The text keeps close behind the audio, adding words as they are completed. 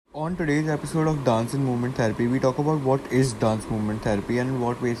On today's episode of Dance and Movement Therapy, we talk about what is dance movement therapy and in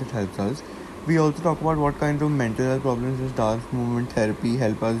what ways it helps us. We also talk about what kind of mental health problems does dance movement therapy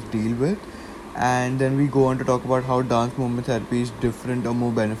help us deal with. And then we go on to talk about how dance movement therapy is different or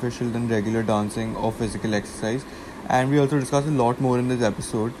more beneficial than regular dancing or physical exercise. And we also discuss a lot more in this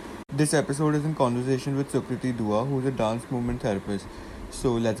episode. This episode is in conversation with Sukriti Dua, who is a dance movement therapist.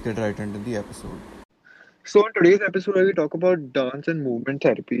 So let's get right into the episode. So, in today's episode, we talk about dance and movement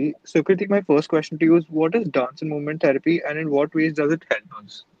therapy. So, Kriti, my first question to you is what is dance and movement therapy and in what ways does it help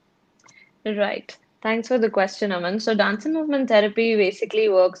us? Right. Thanks for the question, Aman. So, dance and movement therapy basically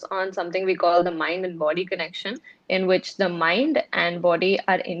works on something we call the mind and body connection, in which the mind and body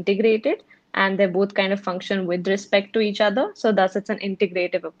are integrated and they both kind of function with respect to each other. So, thus, it's an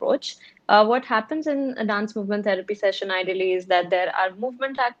integrative approach. What happens in a dance movement therapy session ideally is that there are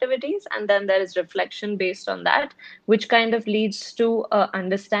movement activities and then there is reflection based on that, which kind of leads to a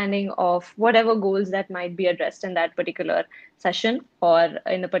understanding of whatever goals that might be addressed in that particular session or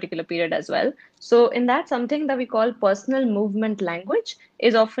in a particular period as well. So, in that, something that we call personal movement language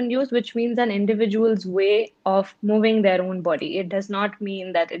is often used, which means an individual's way of moving their own body. It does not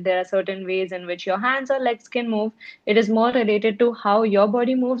mean that there are certain ways in which your hands or legs can move. It is more related to how your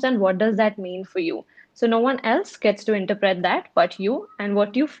body moves and what does that mean for you. So, no one else gets to interpret that but you and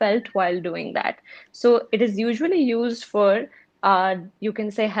what you felt while doing that. So, it is usually used for you can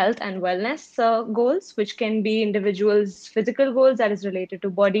say health and wellness goals, which can be individuals' physical goals that is related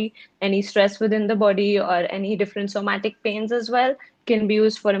to body, any stress within the body, or any different somatic pains as well. Can be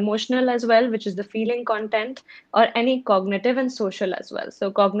used for emotional as well, which is the feeling content, or any cognitive and social as well.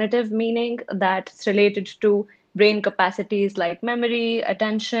 So, cognitive meaning that it's related to brain capacities like memory,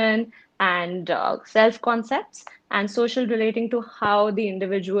 attention, and self concepts, and social relating to how the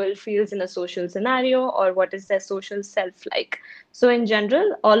individual feels in a social scenario or what is their social self like. So, in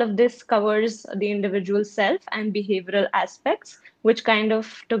general, all of this covers the individual self and behavioral aspects, which kind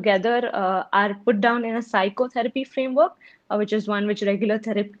of together are put down in a psychotherapy framework, which is one which regular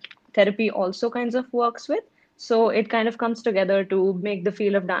therapy also kinds of works with. So, it kind of comes together to make the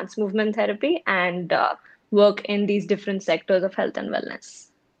field of dance movement therapy and work in these different sectors of health and wellness.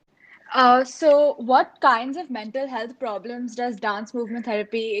 So what kinds of mental health problems does dance movement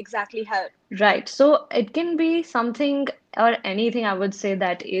therapy exactly help? Right. So it can be something or anything I would say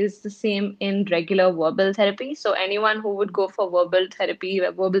that is the same in regular verbal therapy. So anyone who would go for verbal therapy,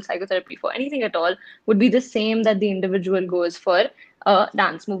 verbal psychotherapy for anything at all would be the same that the individual goes for a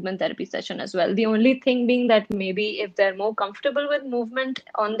dance movement therapy session as well. The only thing being that maybe if they're more comfortable with movement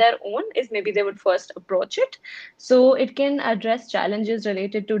on their own is maybe they would first approach it. So it can address challenges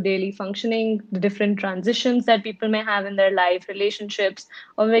related to daily functioning, the different transitions that people may have in their life, relationships,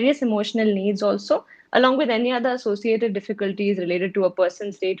 or various emotional needs also, along with any other associated difficulties related to a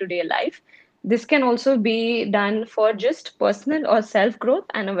person's day-to-day life. This can also be done for just personal or self growth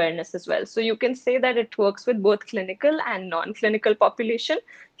and awareness as well. So you can say that it works with both clinical and non-clinical population.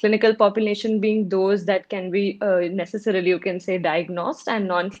 Clinical population being those that can be necessarily, you can say, diagnosed, and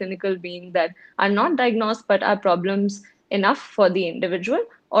non-clinical being that are not diagnosed but are problems enough for the individual,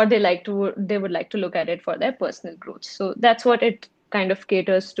 or they would like to look at it for their personal growth. So that's what it kind of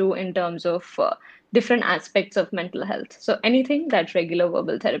caters to in terms of different aspects of mental health. So anything that regular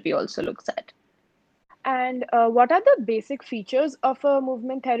verbal therapy also looks at. And what are the basic features of a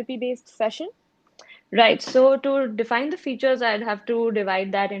movement therapy based session? Right. So to define the features, I'd have to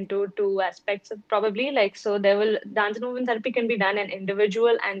divide that into two aspects probably. Like, so there will dance and movement therapy can be done in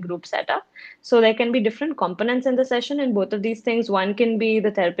individual and group setup. So there can be different components in the session in both of these things. One can be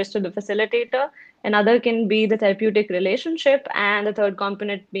the therapist or the facilitator, another can be the therapeutic relationship, and the third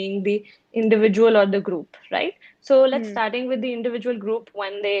component being the individual or the group, right? So let's Hmm. starting with the individual group.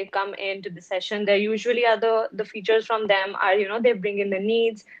 When they come into the session, there usually are the features from them are, they bring in the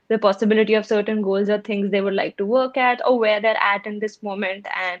needs, the possibility of certain goals or things they would like to work at, or where they're at in this moment,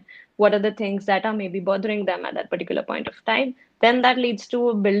 and what are the things that are maybe bothering them at that particular point of time. Then that leads to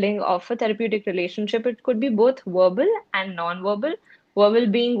a building of a therapeutic relationship. It could be both verbal and non-verbal. Verbal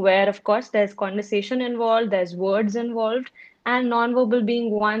being where, of course, there's conversation involved, there's words involved, and non-verbal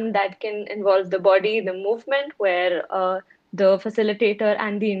being one that can involve the body, the movement, where the facilitator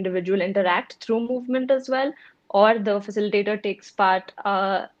and the individual interact through movement as well, or the facilitator takes part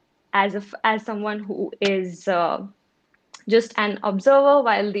as someone who is just an observer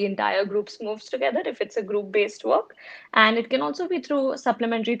while the entire group moves together if it's a group based work. And it can also be through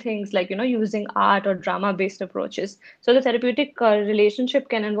supplementary things like using art or drama based approaches. So the therapeutic relationship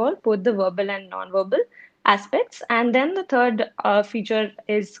can involve both the verbal and non-verbal aspects. And then the third feature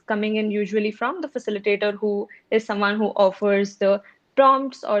is coming in usually from the facilitator, who is someone who offers the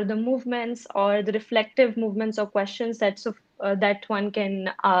prompts or the movements or the reflective movements or questions that one can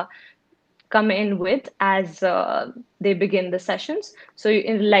come in with as they begin the sessions. So,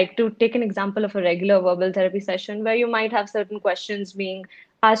 like to take an example of a regular verbal therapy session where you might have certain questions being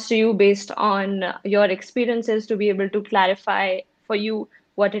asked to you based on your experiences to be able to clarify for you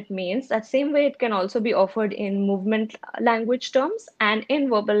what it means. That same way, it can also be offered in movement language terms and in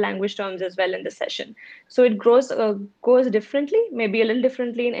verbal language terms as well in the session. So it goes differently, maybe a little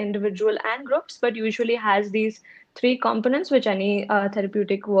differently in individual and groups, but usually has these three components which any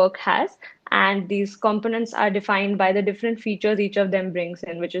therapeutic work has. And these components are defined by the different features each of them brings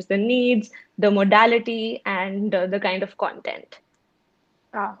in, which is the needs, the modality, and the kind of content.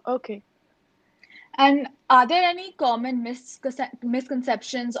 Okay. And are there any common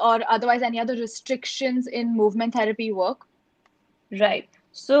misconceptions or otherwise any other restrictions in movement therapy work? Right.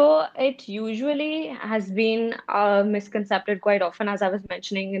 So it usually has been misconcepted quite often, as I was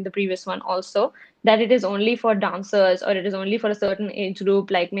mentioning in the previous one also, that it is only for dancers or it is only for a certain age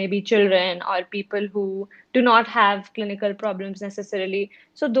group, like maybe children or people who do not have clinical problems necessarily.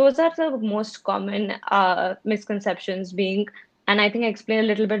 So those are the most common misconceptions being, and I think I explained a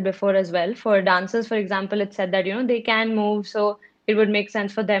little bit before as well. For dancers, for example, it said that, they can move, so it would make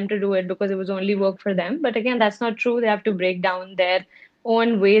sense for them to do it because it was only work for them. But again, that's not true. They have to break down their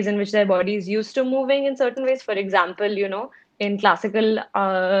own ways in which their body is used to moving in certain ways. For example, in classical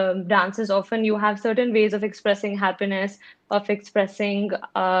dances, often you have certain ways of expressing happiness, of expressing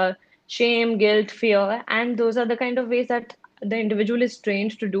shame, guilt, fear, and those are the kind of ways that the individual is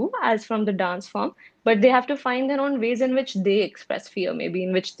trained to do as from the dance form. But they have to find their own ways in which they express fear, maybe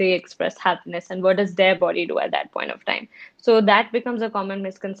in which they express happiness, and what does their body do at that point of time. So that becomes a common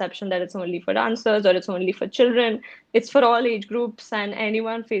misconception that it's only for dancers or it's only for children. It's for all age groups and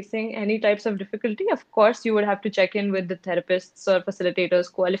anyone facing any types of difficulty. Of course, you would have to check in with the therapists or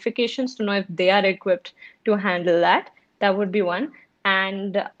facilitators' qualifications to know if they are equipped to handle that. That would be one.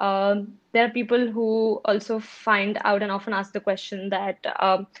 And there are people who also find out and often ask the question that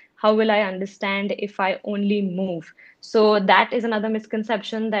how will I understand if I only move? So that is another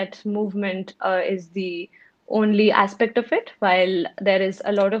misconception that movement is the only aspect of it. While there is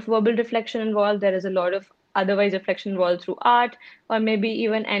a lot of verbal reflection involved, there is a lot of otherwise reflection involved through art, or maybe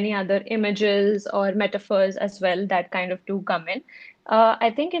even any other images or metaphors as well that kind of do come in.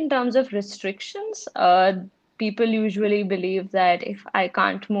 I think in terms of restrictions, people usually believe that if I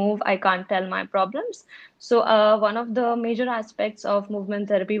can't move, I can't tell my problems. So one of the major aspects of movement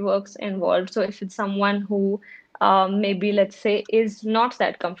therapy works involved. So if it's someone who maybe, let's say, is not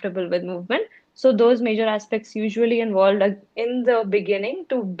that comfortable with movement, so those major aspects usually involved in the beginning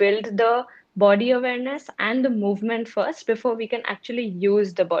to build the body awareness and the movement first before we can actually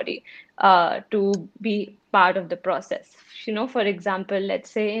use the body to be part of the process. For example, let's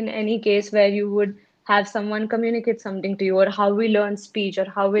say in any case where you would have someone communicate something to you, or how we learn speech or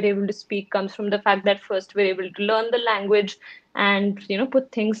how we're able to speak comes from the fact that first we're able to learn the language and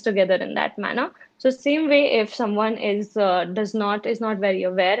put things together in that manner. So same way, if someone is not very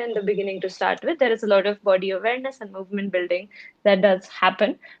aware in the beginning to start with, there is a lot of body awareness and movement building that does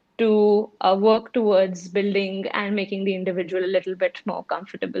happen to work towards building and making the individual a little bit more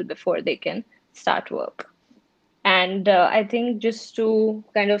comfortable before they can start work. And I think just to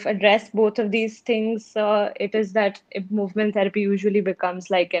kind of address both of these things, it is that movement therapy usually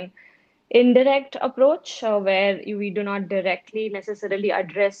becomes like an indirect approach where we do not directly necessarily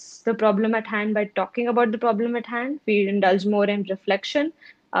address the problem at hand by talking about the problem at hand. We indulge more in reflection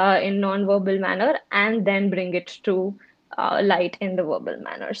in non-verbal manner and then bring it to light in the verbal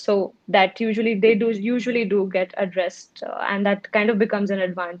manner. So that usually do get addressed, and that kind of becomes an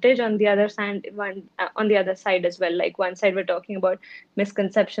advantage on the other side. On the other side as well, like one side we're talking about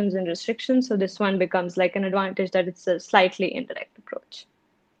misconceptions and restrictions, so this one becomes like an advantage that it's a slightly indirect approach.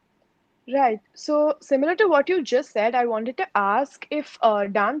 Right. So, similar to what you just said, I wanted to ask if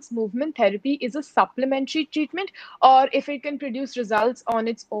dance movement therapy is a supplementary treatment or if it can produce results on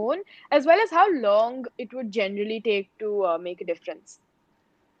its own, as well as how long it would generally take to make a difference.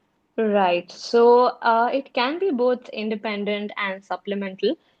 Right. So it can be both independent and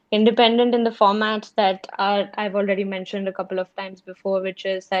supplemental. Independent in the format that I've already mentioned a couple of times before, which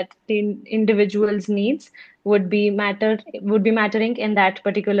is that the individual's needs would be mattering in that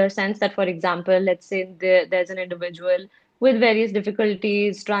particular sense. That, for example, let's say there's an individual with various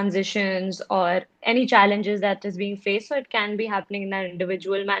difficulties, transitions, or any challenges that is being faced. So it can be happening in an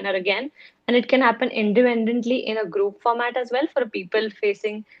individual manner again, and it can happen independently in a group format as well for people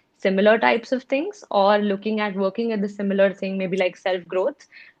facing similar types of things or looking at working at the similar thing, maybe like self growth.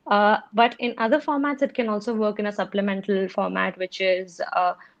 But in other formats, it can also work in a supplemental format, which is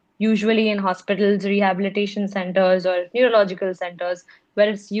usually in hospitals, rehabilitation centers, or neurological centers, where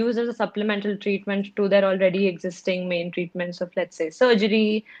it's used as a supplemental treatment to their already existing main treatments of, let's say,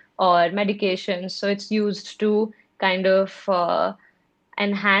 surgery or medications. So it's used to kind of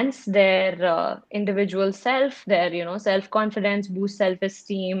enhance their individual self, their self-confidence, boost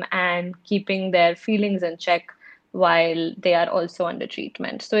self-esteem, and keeping their feelings in check while they are also under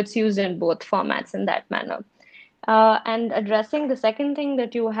treatment. So it's used in both formats in that manner. And addressing the second thing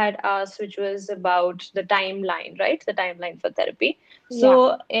that you had asked, which was about the timeline, right? The timeline for therapy. Yeah.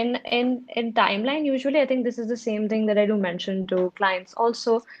 So in timeline, usually I think this is the same thing that I do mention to clients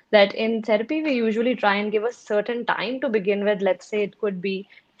also, that in therapy we usually try and give a certain time to begin with. Let's say it could be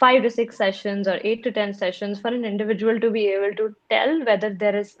 5 to 6 sessions or 8 to 10 sessions for an individual to be able to tell whether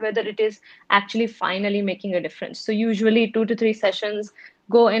it is actually finally making a difference. So usually 2 to 3 sessions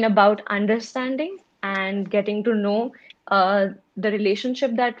go in about understanding and getting to know the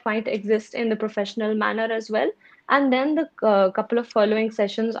relationship that might exist in the professional manner as well. And then the couple of following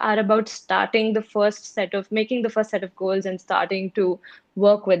sessions are about making the first set of goals and starting to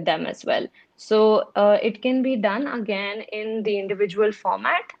work with them as well. So it can be done again in the individual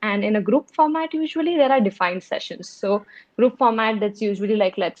format, and in a group format, usually there are defined sessions. So group format, that's usually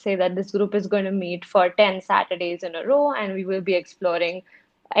like, let's say that this group is going to meet for 10 Saturdays in a row, and we will be exploring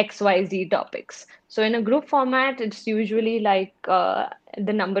XYZ topics. So in a group format, it's usually like the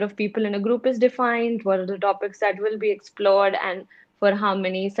number of people in a group is defined, what are the topics that will be explored, and for how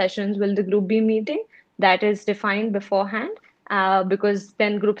many sessions will the group be meeting. That is defined beforehand, because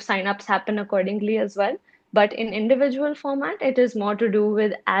then group signups happen accordingly as well. But in individual format, it is more to do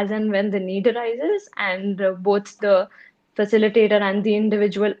with as and when the need arises, and both the facilitator and the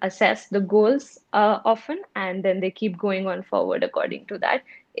individual assess the goals often, and then they keep going on forward according to that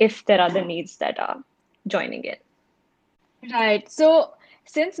if there are the needs that are joining in. Right. So,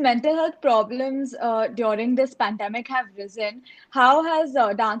 since mental health problems during this pandemic have risen, how has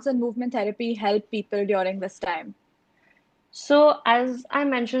dance and movement therapy helped people during this time? So, as I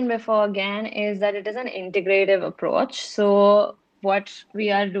mentioned before, again, is that it is an integrative approach. So, what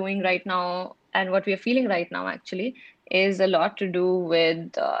we are doing right now and what we are feeling right now actually is a lot to do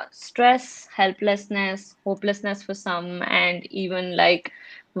with stress, helplessness, hopelessness for some, and even like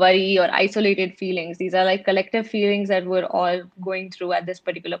worry or isolated feelings. These are like collective feelings that we're all going through at this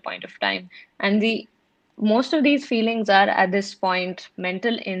particular point of time. And the most of these feelings are at this point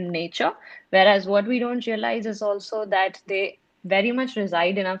mental in nature, whereas what we don't realize is also that they very much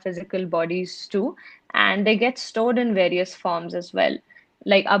reside in our physical bodies too, and they get stored in various forms as well.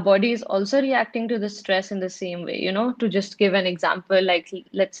 Like our body is also reacting to the stress in the same way. To just give an example, like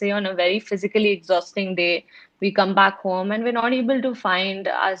let's say on a very physically exhausting day, we come back home and we're not able to find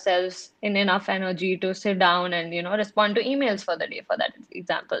ourselves in enough energy to sit down and respond to emails for the day, for that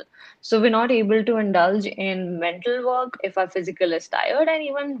example. So we're not able to indulge in mental work if our physical is tired, and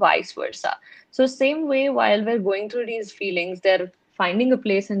even vice versa. So same way, while we're going through these feelings, they're finding a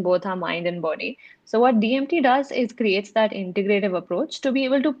place in both our mind and body. So what DMT does is creates that integrative approach to be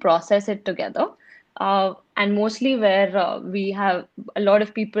able to process it together. And mostly where we have a lot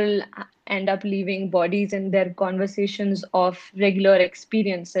of people end up leaving bodies in their conversations of regular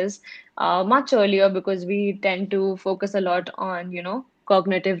experiences much earlier, because we tend to focus a lot on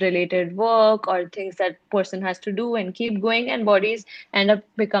cognitive related work or things that person has to do and keep going, and bodies end up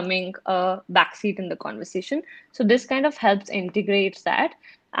becoming a backseat in the conversation. So this kind of helps integrate that.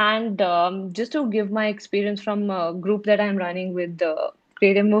 And just to give my experience from a group that I'm running with the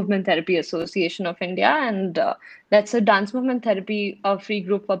Creative Movement Therapy Association of India, and that's a dance movement therapy free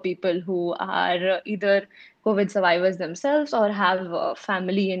group for people who are either COVID survivors themselves or have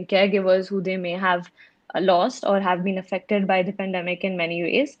family and caregivers who they may have lost or have been affected by the pandemic in many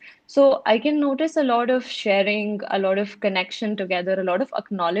ways. So I can notice a lot of sharing, a lot of connection together, a lot of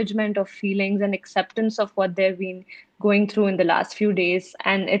acknowledgement of feelings and acceptance of what they've been going through in the last few days.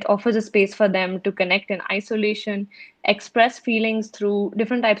 And it offers a space for them to connect in isolation, express feelings through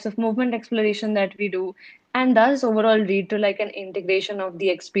different types of movement exploration that we do, and thus overall lead to like an integration of the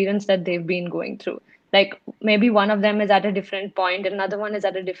experience that they've been going through. Like maybe one of them is at a different point, another one is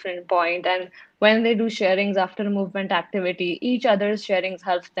at a different point, and when they do sharings after a movement activity, each other's sharings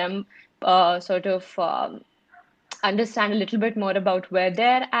help them sort of understand a little bit more about where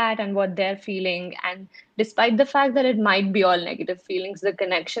they're at and what they're feeling. And despite the fact that it might be all negative feelings, the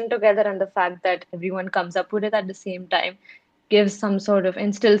connection together and the fact that everyone comes up with it at the same time instills some sort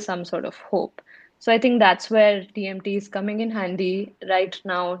of hope. So I think that's where DMT is coming in handy right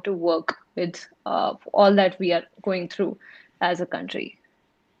now to work with all that we are going through as a country.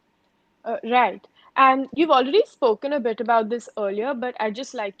 Right. And you've already spoken a bit about this earlier, but I'd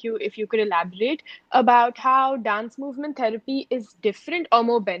just like you, if you could elaborate about how dance movement therapy is different or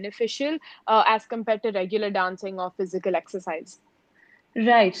more beneficial as compared to regular dancing or physical exercise.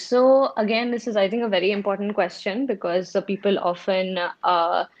 Right. So again, this is, I think, a very important question because people often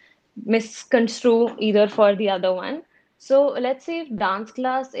misconstrue either for the other one. So let's say if dance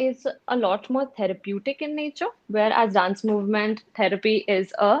class is a lot more therapeutic in nature, whereas dance movement therapy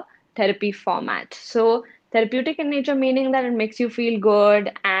is a therapy format. So therapeutic in nature meaning that it makes you feel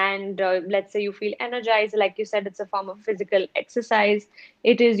good and let's say you feel energized. Like you said, it's a form of physical exercise.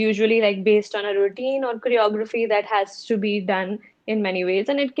 It is usually like based on a routine or choreography that has to be done in many ways,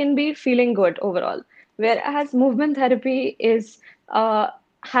 and it can be feeling good overall. Whereas movement therapy is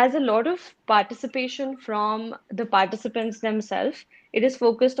has a lot of participation from the participants themselves. It is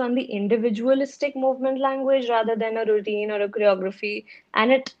focused on the individualistic movement language rather than a routine or a choreography,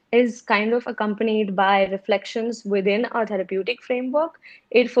 and it is kind of accompanied by reflections within a therapeutic framework.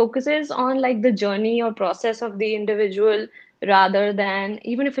 It focuses on like the journey or process of the individual rather than,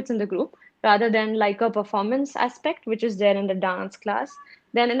 even if it's in the group, rather than like a performance aspect, which is there in the dance class.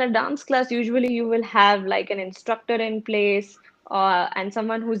 Then in a dance class, usually you will have like an instructor in place and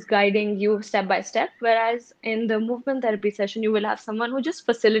someone who's guiding you step by step. Whereas in the movement therapy session, you will have someone who just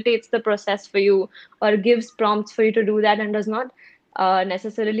facilitates the process for you or gives prompts for you to do that and does not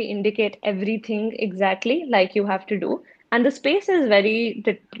necessarily indicate everything exactly like you have to do. And the space is very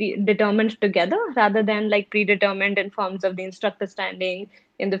determined together rather than like predetermined in forms of the instructor standing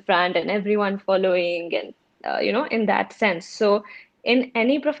in the front and everyone following and in that sense. So in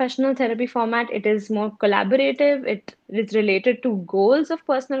any professional therapy format, it is more collaborative. It is related to goals of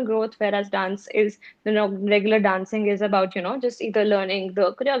personal growth, whereas dance is, regular dancing is about, just either learning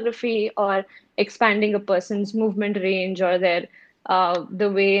the choreography or expanding a person's movement range or their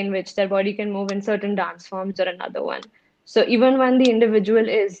the way in which their body can move in certain dance forms or another one. So even when the individual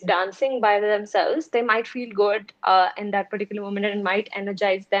is dancing by themselves, they might feel good in that particular moment and it might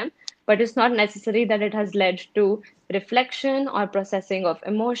energize them. But it's not necessary that it has led to reflection or processing of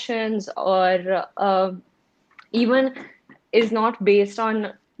emotions or even is not based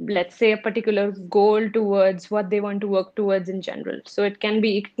on, let's say, a particular goal towards what they want to work towards in general. So it can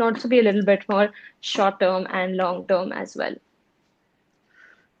also be a little bit more short term and long term as well.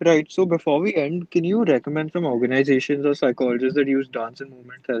 Right. So before we end, can you recommend some organizations or psychologists that use dance and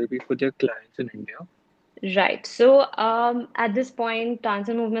movement therapy for their clients in India? Right. So, at this point, dance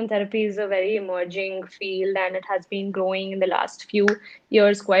and movement therapy is a very emerging field and it has been growing in the last few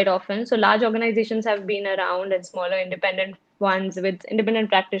years quite often. So, large organizations have been around and smaller independent ones with independent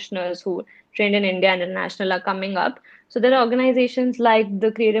practitioners who trained in India and international are coming up. So, there are organizations like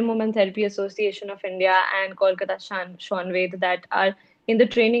the Creative Movement Therapy Association of India and Kolkata Shonved that are in the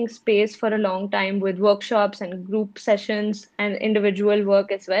training space for a long time with workshops and group sessions and individual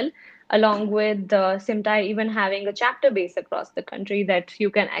work as well, along with Simtai even having a chapter base across the country that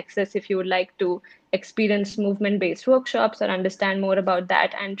you can access if you would like to experience movement based workshops or understand more about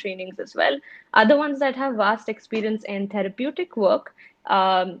that and trainings as well. Other ones that have vast experience in therapeutic work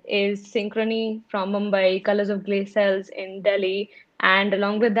is Synchrony from Mumbai, Colors of Glaze Cells in Delhi, and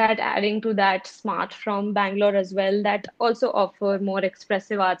along with that, adding to that, Smart from Bangalore as well, that also offer more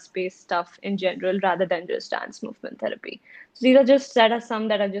expressive arts based stuff in general rather than just dance movement therapy. So these are just that are some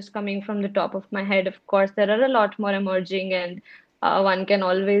that are just coming from the top of my head. Of course, there are a lot more emerging, and one can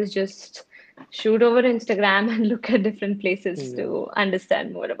always just shoot over Instagram and look at different places Yeah. to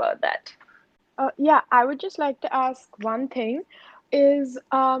understand more about that. Yeah, I would just like to ask one thing is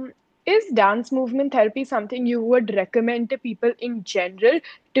dance movement therapy something you would recommend to people in general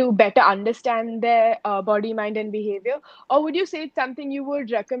to better understand their body, mind, and behavior? Or would you say it's something you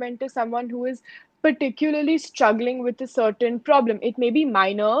would recommend to someone who is particularly struggling with a certain problem? It may be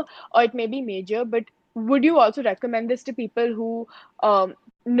minor or it may be major, but would you also recommend this to people who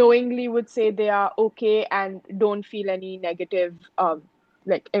knowingly would say they are okay and don't feel any negative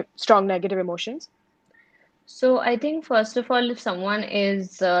strong negative emotions? So I think first of all, if someone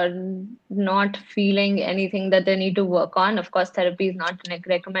is not feeling anything that they need to work on, of course, therapy is not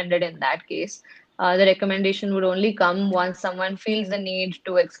recommended in that case. The recommendation would only come once someone feels the need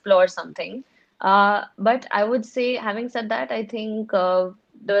to explore something. But I would say, having said that, I think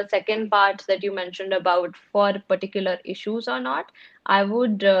the second part that you mentioned about for particular issues or not, I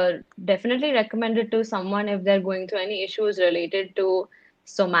would definitely recommend it to someone if they're going through any issues related to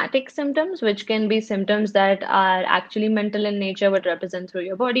somatic symptoms, which can be symptoms that are actually mental in nature but represent through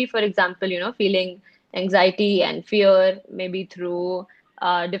your body. For example, feeling anxiety and fear, maybe through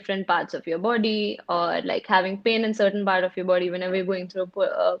different parts of your body, or like having pain in certain part of your body whenever you're going through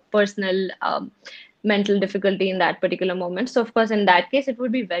a personal mental difficulty in that particular moment. So of course, in that case, it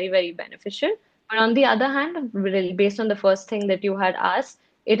would be very, very beneficial. But on the other hand, really based on the first thing that you had asked,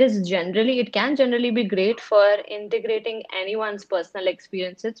 it can generally be great for integrating anyone's personal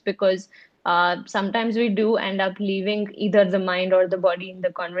experiences, because sometimes we do end up leaving either the mind or the body in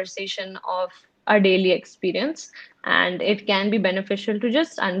the conversation of our daily experience. And it can be beneficial to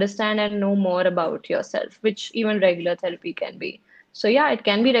just understand and know more about yourself, which even regular therapy can be. So yeah, it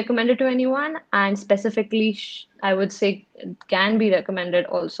can be recommended to anyone, and specifically, I would say it can be recommended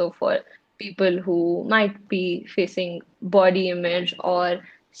also for people who might be facing body image or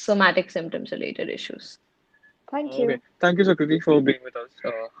somatic symptoms related issues. Thank Okay. you. Thank you, Sakriti, for being with us.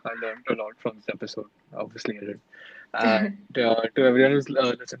 I learned a lot from this episode. Obviously, I did. And to everyone who's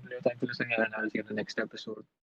listened, thank you for listening, and I'll see you in the next episode.